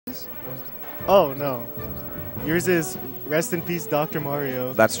Oh, no. Yours is rest in peace, Dr.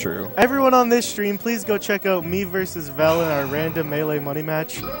 Mario. That's true. Everyone on this stream, please go check out me versus Vel in our random Melee money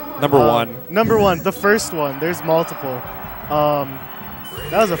match. Number one. Number one, the first one. There's multiple.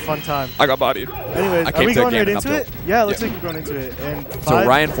 That was a fun time. I got bodied. Anyways, are we going right into it? Yeah, looks like we're going into it. And so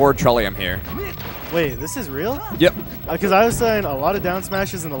Ryan Ford-Trulliam here. Wait, this is real? Yep. Because I was saying a lot of down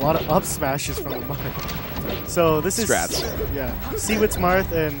smashes and a lot of up smashes from the Marth. So this Strats. is yeah. CWhit's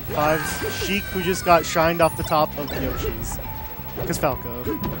Marth and Five's Sheik, who just got shined off the top of Yoshi's. Because Falco.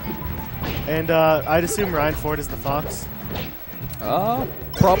 And I'd assume Ryan Ford is the Fox.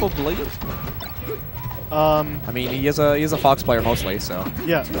 Probably. I mean, he is a Fox player mostly, so.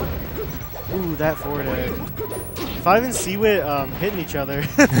 Yeah. Ooh, that forward air. Five and CWhit hitting each other.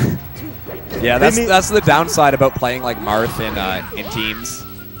 Yeah, that's the downside about playing like Marth in teams.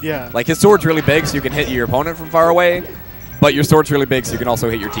 Yeah. Like his sword's really big, so you can hit your opponent from far away, but your sword's really big, so you can also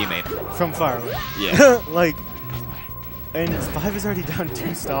hit your teammate From far away. Yeah. Like, and Five is already down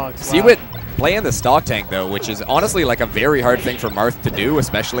 2 stocks. CWhit playing the stock tank though, which is honestly like a very hard thing for Marth to do,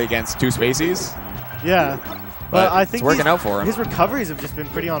 especially against 2 Spacies. Yeah. But I think it's working out for him. His recoveries have just been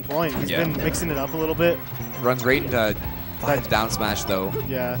pretty on point. He's been mixing it up a little bit. Runs right into Five's down smash though.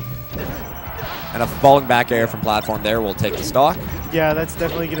 Yeah. And a falling back air from platform there will take the stock. Yeah, that's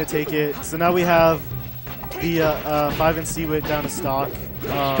definitely going to take it. So now we have the Five and CWhit down a stock.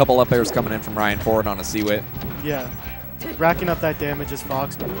 A couple up airs coming in from Ryan Ford on a CWhit. Yeah. Racking up that damage as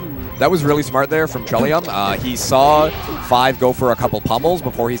Fox. Ooh. That was really smart there from Trulliam. He saw Five go for a couple pummels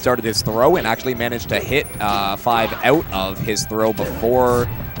before he started his throw and actually managed to hit Five out of his throw before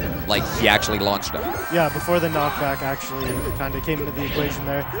like he actually launched him. Yeah, before the knockback actually kind of came into the equation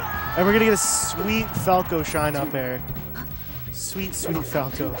there. And we're going to get a sweet Falco shine up air. Sweet, sweet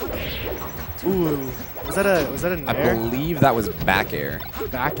Falco. Ooh. Was that an air? I believe that was back air.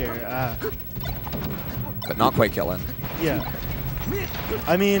 Back air, ah. But not quite killing. Yeah.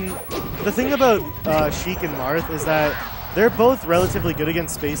 I mean, the thing about Sheik and Marth is that they're both relatively good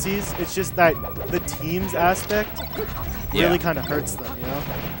against Spacies. It's just that the teams aspect really kind of hurts them, you know?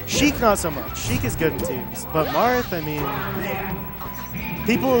 Sheik, not so much. Sheik is good in teams. But Marth, I mean,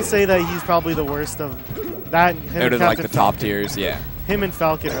 people will say that he's probably the worst of that. Out of like the top tiers, yeah. Him and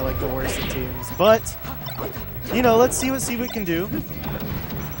Falcon are like the worst in teams. But, you know, let's see what CWhit can do.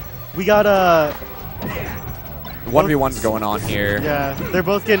 We got a... 1v1's going on here. Yeah, they're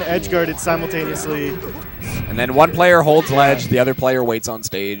both getting edge guarded simultaneously. And then one player holds ledge, the other player waits on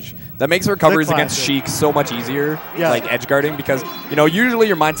stage. That makes recoveries against Sheik so much easier, like edge guarding, because you know usually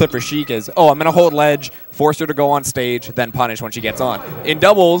your mindset for Sheik is, oh, I'm gonna hold ledge, force her to go on stage, then punish when she gets on. In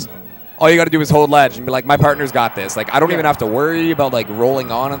doubles, all you gotta do is hold ledge and be like, my partner's got this. Like I don't even have to worry about like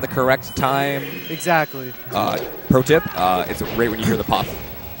rolling on at the correct time. Exactly. Pro tip, it's right when you hear the puff.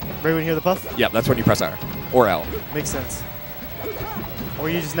 Right when you hear the puff? Yeah, that's when you press R or L. Makes sense. Or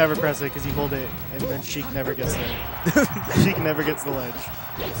you just never press it because you hold it and then Sheik never gets there. Sheik never gets the ledge.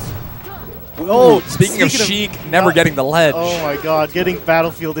 Oh, speaking of Sheik never getting the ledge. Oh my god, getting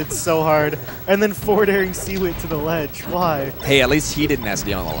battlefielded so hard. And then forward airing CWhit to the ledge. Why? Hey, at least he didn't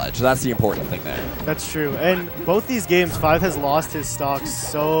SD on the ledge. That's the important thing there. That's true. And both these games, Five has lost his stock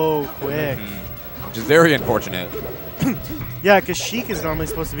so quick. Which is very unfortunate. Yeah, because Sheik is normally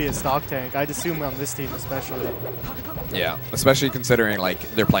supposed to be a stock tank. I'd assume on this team especially. Yeah, especially considering like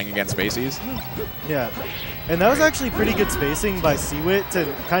they're playing against Spacies. Yeah. And that was actually pretty good spacing by CWhit to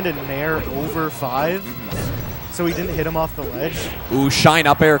kind of nair over Five. So he didn't hit him off the ledge. Ooh, shine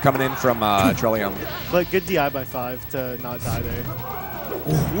up air coming in from Trulliam. But good DI by Five to not die there.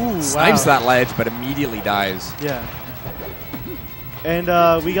 Ooh, snipes that ledge, but immediately dies. Yeah.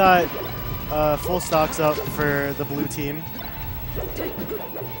 And we got full stocks up for the blue team.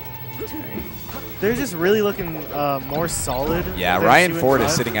 They're just really looking more solid. Yeah, Ryan Ford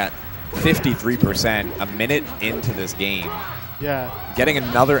is sitting at 53% a minute into this game. Yeah. Getting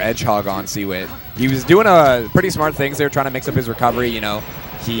another edge hog on CWhit. He was doing pretty smart things there, trying to mix up his recovery. You know,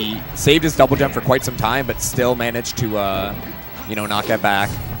 he saved his double jump for quite some time, but still managed to, you know, not get back.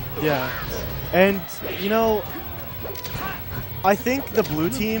 Yeah. And, you know, I think the blue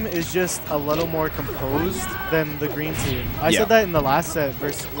team is just a little more composed than the green team. I said that in the last set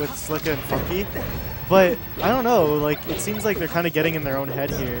with Slicka and Funky, but I don't know, like it seems like they're kind of getting in their own head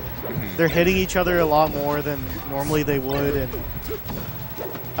here. They're hitting each other a lot more than normally they would, and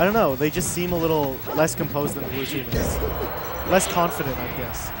I don't know, they just seem a little less composed than the blue team is. Less confident, I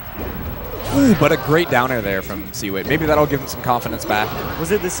guess. Ooh, but a great downer there from CWhit. Maybe that'll give him some confidence back.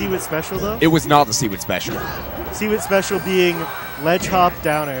 Was it the CWhit special, though? It was not the CWhit special. CWhit special being ledge hop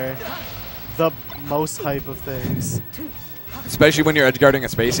downer, the most hype of things. Especially when you're edge guarding a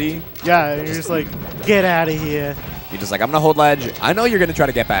spacey. Yeah, and you're just like, get out of here. You're just like, I'm going to hold ledge. I know you're going to try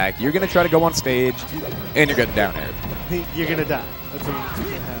to get back. You're going to try to go on stage, and you're getting down air. You're going to die. That's what's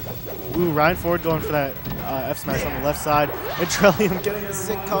going to happen. Ooh, Ryan Ford going for that F smash on the left side. And Trulliam getting a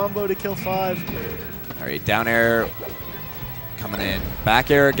sick combo to kill 5. All right, down air coming in. Back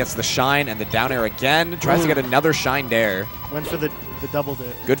air gets the shine, and the down air again. Tries to get another shine dare. Went for the double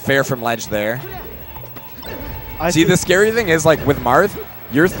dip. Good fair from ledge there. See, the scary thing is, like, with Marth,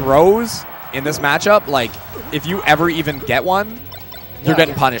 your throws in this matchup, like, if you ever even get one, you're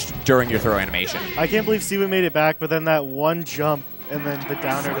getting punished during your throw animation. I can't believe CWhit made it back, but then that one jump and then the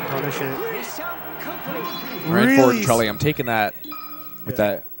downer to punish it. Right forward Trulliam taking that with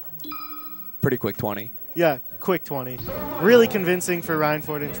that pretty quick 20. Yeah, quick 20. Really convincing for Ryan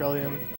Ford and Trulliam.